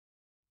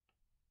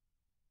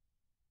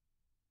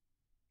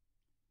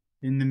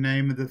In the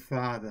name of the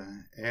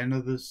Father, and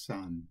of the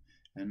Son,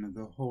 and of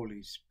the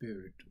Holy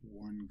Spirit,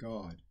 one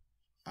God.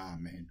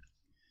 Amen.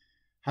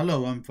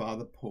 Hello, I'm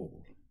Father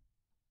Paul,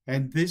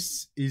 and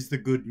this is the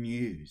good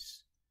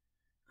news.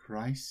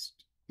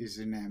 Christ is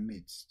in our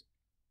midst.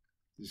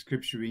 The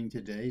scripture reading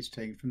today is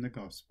taken from the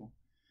Gospel,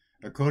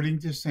 according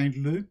to St.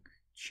 Luke,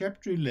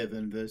 chapter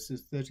 11,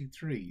 verses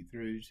 33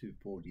 through to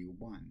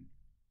 41.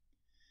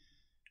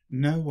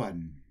 No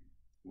one,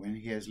 when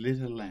he has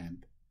lit a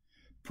lamp,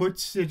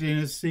 puts it in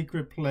a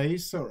secret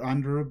place or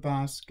under a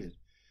basket,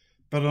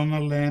 but on a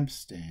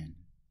lampstand,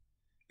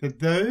 that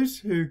those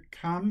who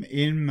come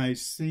in may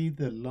see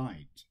the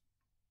light.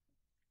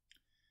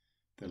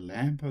 The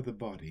lamp of the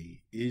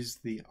body is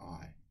the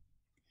eye.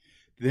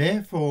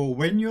 Therefore,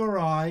 when your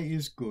eye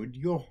is good,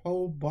 your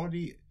whole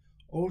body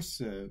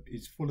also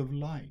is full of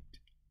light.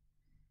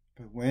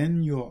 But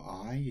when your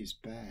eye is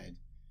bad,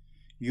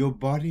 your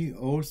body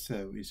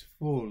also is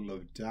full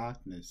of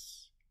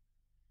darkness.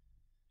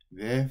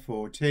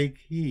 Therefore take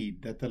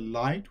heed that the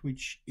light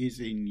which is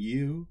in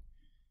you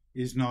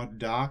is not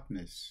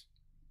darkness.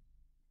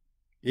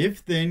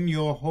 If then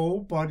your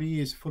whole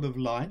body is full of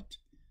light,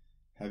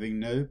 having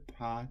no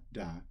part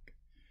dark,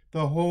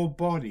 the whole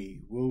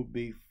body will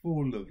be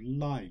full of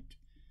light,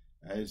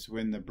 as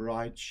when the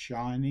bright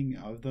shining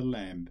of the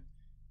lamp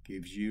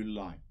gives you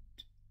light.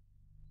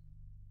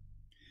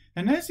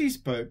 And as he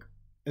spoke,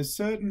 a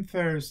certain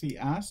Pharisee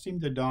asked him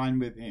to dine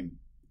with him.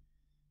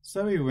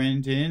 So he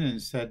went in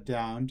and sat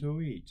down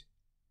to eat.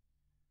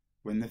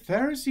 When the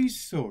Pharisee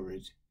saw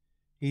it,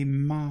 he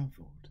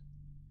marveled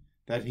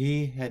that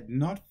he had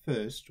not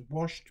first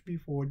washed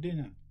before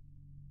dinner.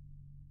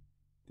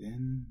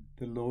 Then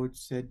the Lord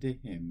said to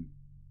him,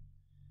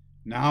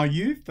 Now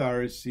you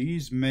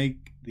Pharisees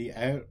make the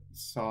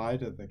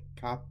outside of the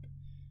cup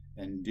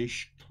and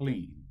dish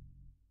clean,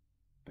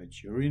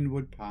 but your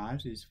inward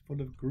part is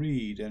full of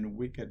greed and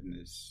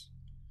wickedness.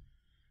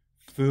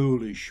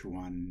 Foolish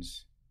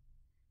ones!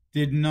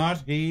 Did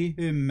not he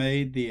who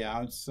made the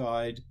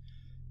outside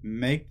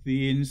make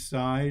the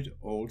inside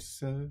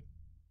also?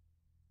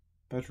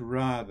 But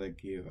rather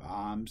give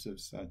alms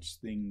of such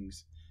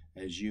things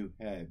as you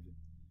have.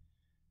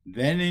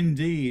 Then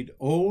indeed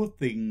all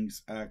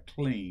things are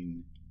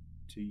clean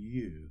to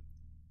you.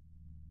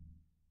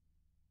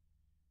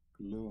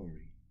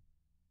 Glory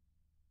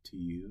to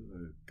you,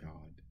 O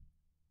God.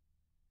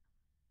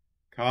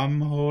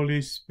 Come,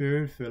 Holy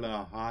Spirit, fill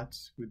our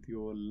hearts with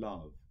your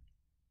love.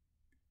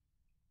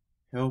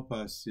 Help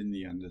us in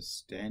the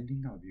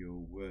understanding of your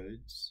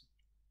words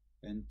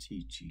and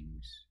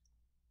teachings.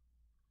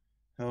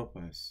 Help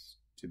us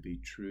to be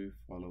true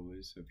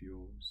followers of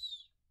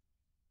yours,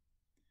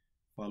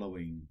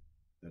 following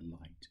the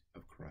light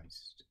of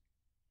Christ.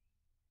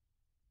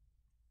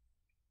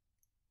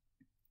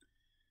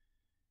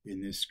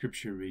 In this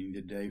scripture reading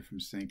today from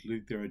St.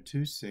 Luke, there are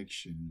two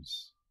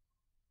sections.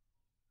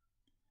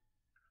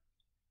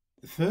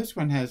 The first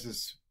one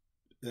has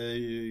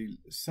a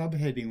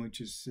subheading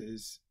which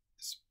says,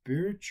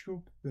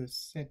 Spiritual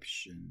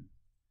perception,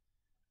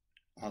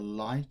 a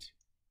light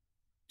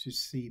to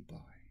see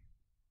by.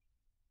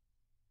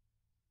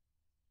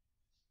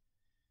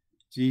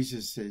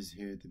 Jesus says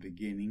here at the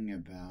beginning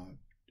about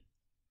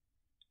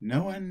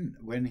no one,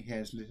 when he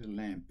has lit a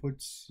lamp,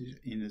 puts it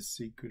in a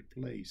secret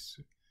place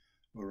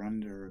or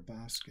under a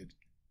basket,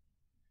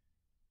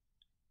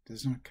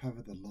 does not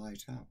cover the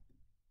light up.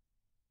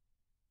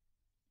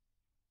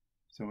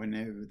 So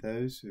whenever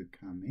those who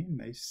come in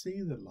may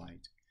see the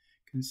light,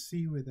 can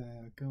see where they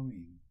are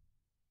going.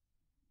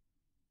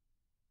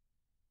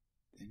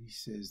 Then he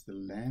says the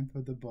lamp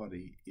of the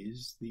body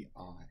is the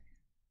eye.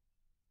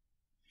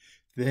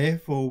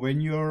 Therefore,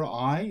 when your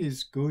eye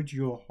is good,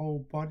 your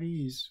whole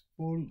body is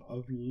full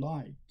of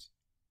light.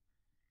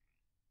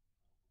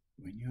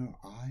 When your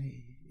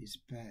eye is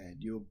bad,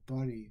 your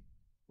body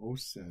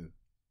also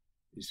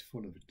is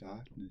full of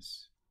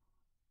darkness.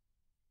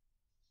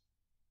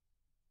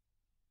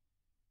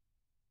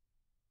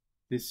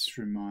 This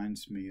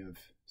reminds me of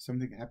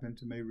something that happened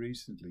to me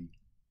recently.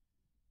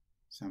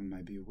 Some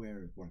may be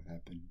aware of what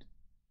happened,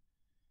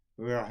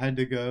 where I had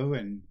to go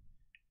and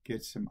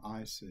get some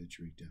eye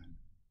surgery done.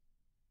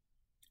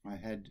 I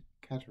had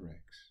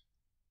cataracts.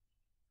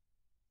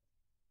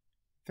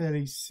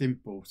 Fairly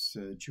simple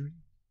surgery,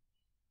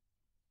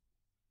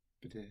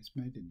 but it has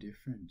made a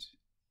difference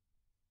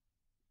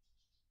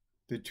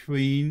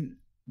between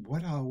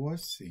what I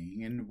was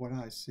seeing and what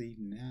I see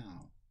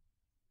now.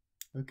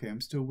 Okay,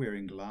 I'm still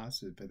wearing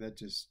glasses, but that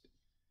just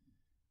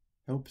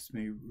helps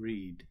me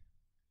read.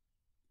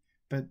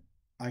 But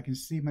I can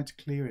see much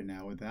clearer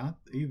now without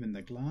even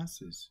the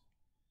glasses.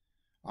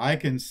 I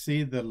can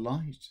see the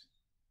light.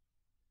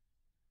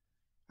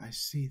 I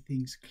see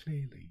things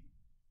clearly.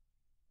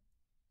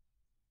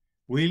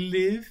 We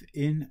live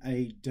in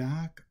a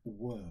dark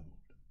world.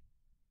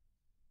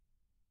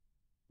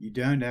 You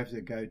don't have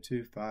to go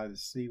too far to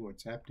see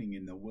what's happening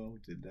in the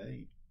world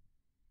today.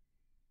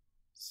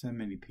 So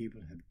many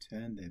people have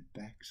turned their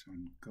backs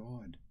on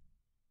God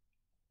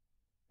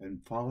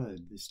and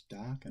followed this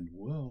darkened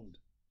world.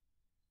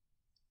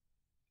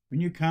 when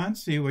you can't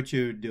see what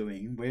you're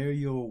doing, where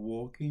you're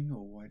walking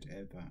or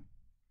whatever,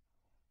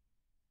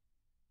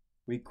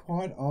 we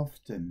quite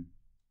often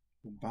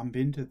will bump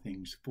into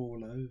things,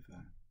 fall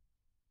over.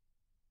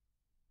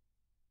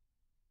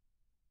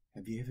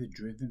 Have you ever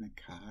driven a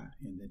car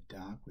in the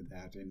dark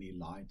without any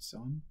lights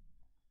on?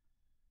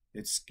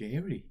 It's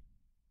scary.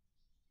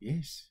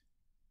 Yes.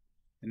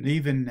 And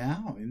even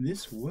now, in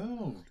this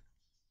world,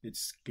 it's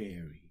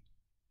scary.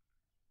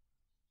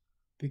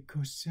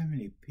 Because so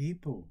many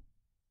people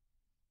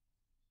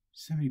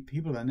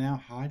are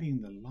now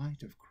hiding the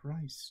light of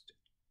Christ,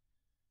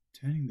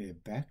 turning their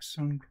backs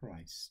on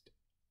Christ.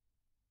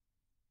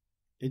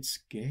 It's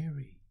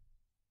scary.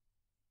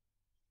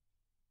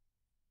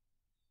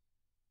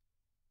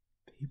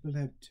 People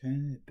have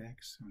turned their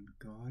backs on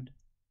God,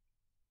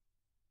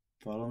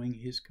 following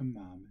His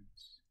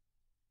commandments,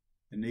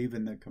 and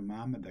even the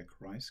commandment that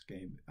Christ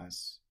gave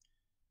us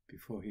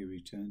before He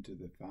returned to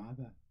the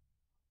Father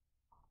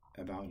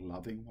about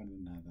loving one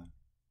another.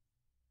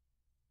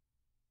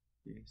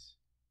 Yes.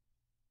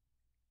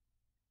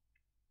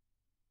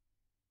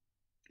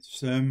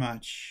 So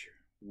much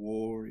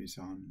war is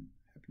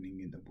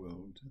happening in the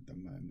world at the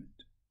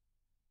moment.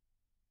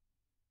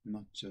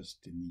 Not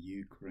just in the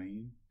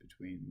Ukraine,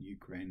 between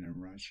Ukraine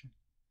and Russia,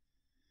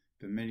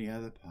 but many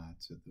other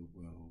parts of the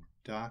world.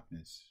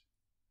 Darkness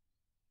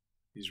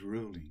is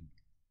ruling.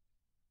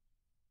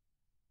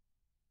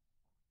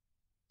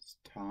 It's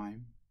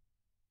time.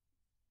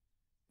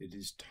 It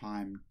is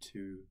time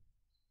to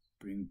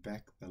bring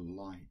back the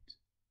light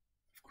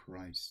of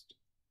Christ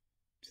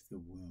to the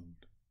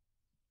world,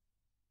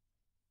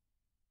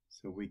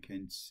 so we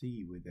can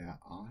see with our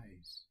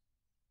eyes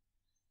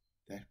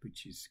that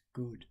which is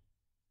good.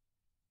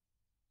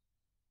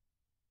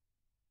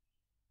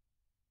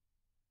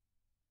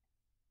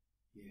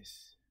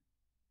 Yes.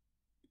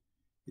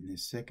 In the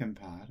second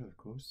part, of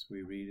course,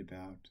 we read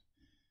about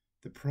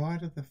the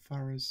pride of the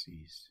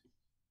Pharisees.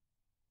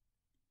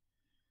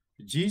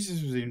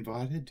 Jesus was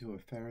invited to a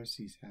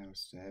Pharisee's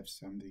house to have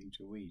something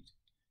to eat,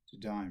 to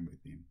dine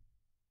with him.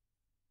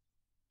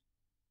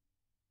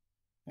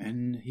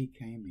 And he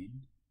came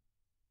in,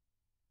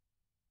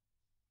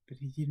 but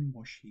he didn't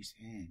wash his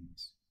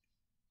hands.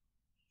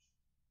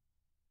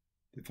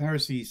 The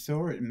Pharisees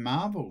saw it and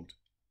marveled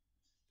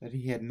that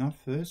he had not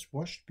first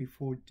washed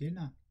before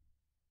dinner.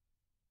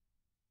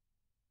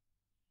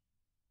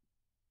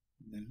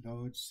 The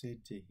Lord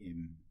said to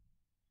him,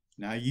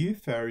 "Now you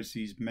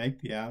Pharisees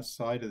make the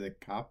outside of the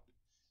cup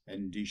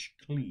and dish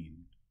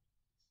clean,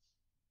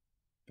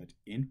 but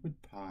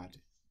inward part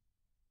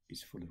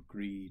is full of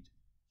greed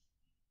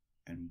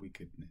and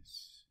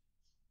wickedness."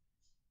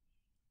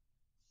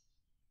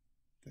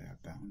 They are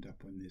bound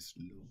up on this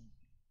law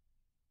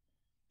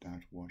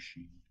about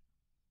washing,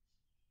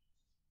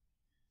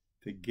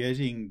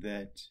 forgetting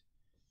that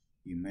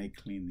you may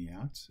clean the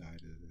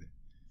outside of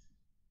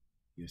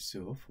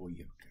yourself or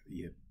your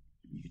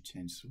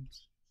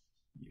utensils,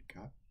 your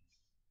cup,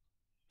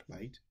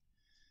 plate,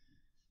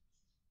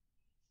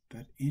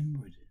 but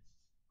inward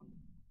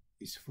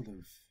is full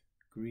of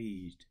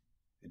greed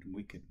and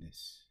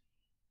wickedness.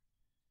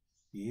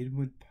 The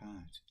inward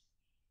part.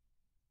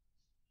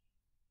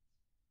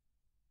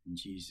 And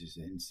Jesus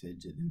then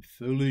said to them,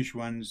 "Foolish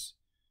ones,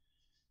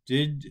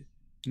 did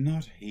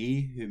not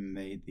He who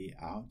made the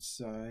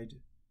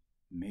outside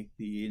make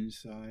the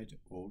inside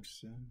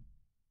also?"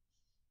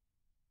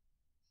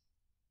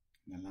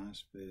 The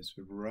last verse,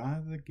 "But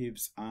rather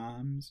gives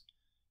alms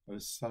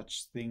of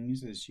such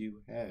things as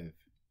you have,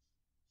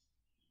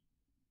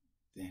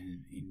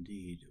 then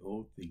indeed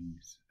all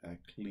things are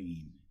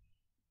clean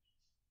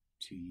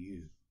to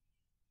you."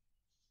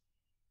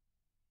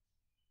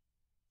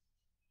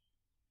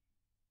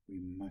 We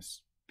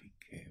must be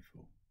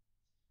careful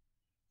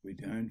we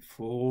don't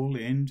fall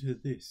into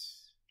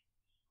this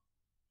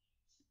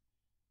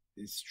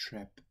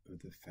trap of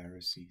the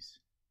Pharisees.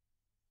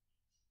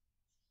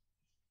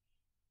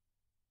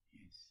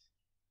 Yes.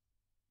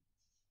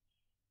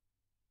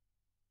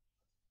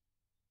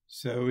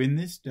 So in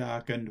this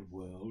darkened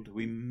world,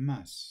 we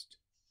must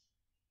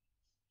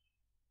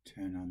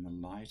turn on the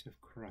light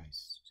of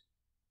Christ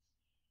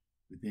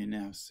within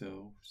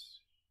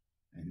ourselves,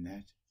 and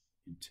that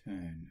in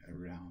turn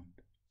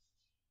around.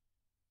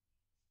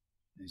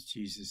 As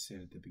Jesus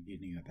said at the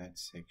beginning of that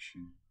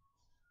section,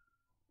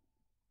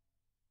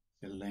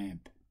 the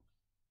lamp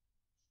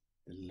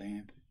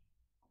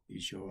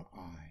is your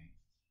eye.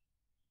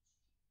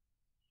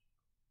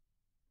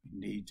 We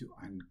need to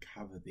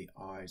uncover the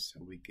eyes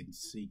so we can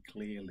see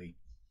clearly,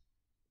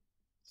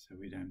 so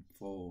we don't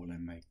fall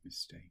and make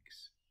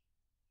mistakes.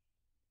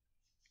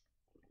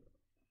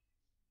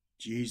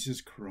 Jesus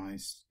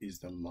Christ is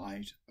the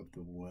light of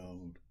the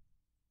world.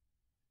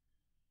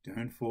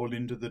 Don't fall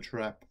into the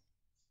trap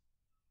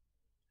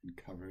and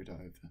cover it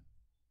over.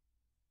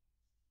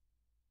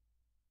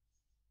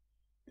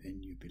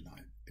 Then you'll be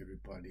like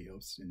everybody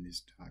else in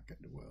this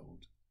darkened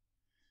world,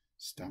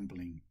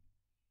 stumbling,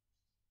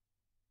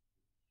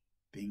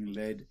 being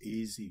led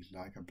easy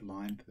like a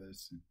blind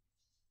person.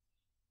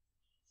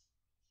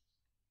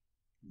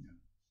 No.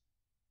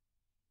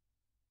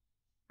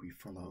 We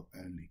follow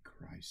only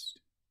Christ,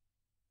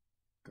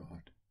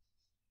 God.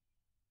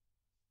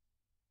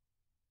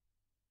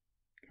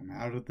 Come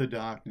out of the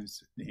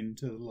darkness and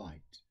into the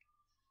light,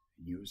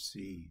 and you'll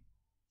see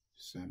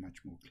so much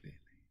more clearly.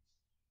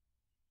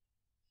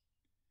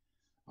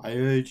 I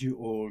urge you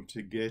all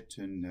to get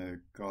to know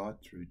God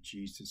through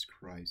Jesus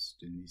Christ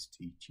and his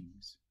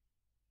teachings.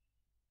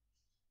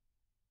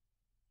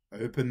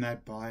 Open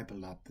that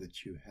Bible up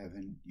that you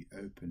haven't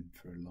opened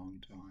for a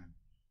long time.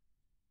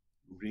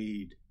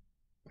 Read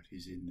what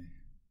is in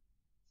there.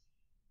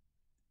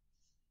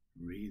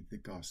 Read the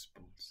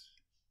Gospels.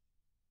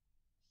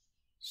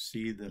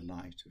 See the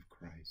light of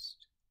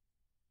Christ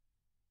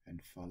and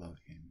follow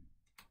him.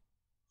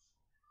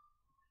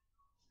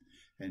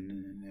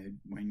 And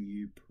when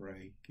you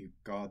pray, give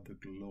God the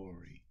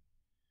glory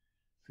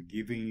for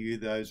giving you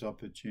those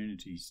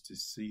opportunities to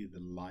see the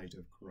light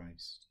of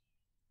Christ.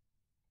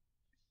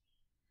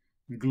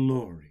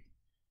 Glory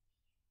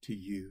to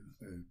you,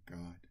 O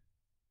God.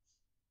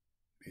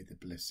 May the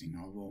blessing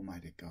of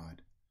Almighty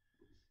God,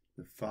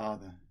 the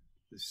Father,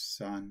 the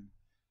Son,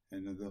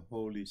 and of the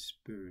Holy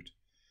Spirit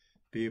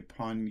be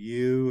upon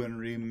you and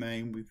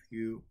remain with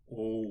you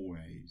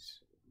always.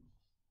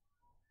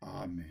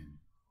 Amen.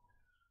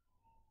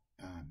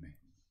 Amen.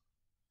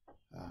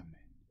 Amen.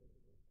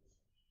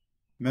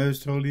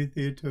 Most Holy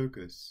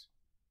Theotokos,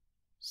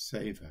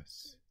 save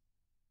us.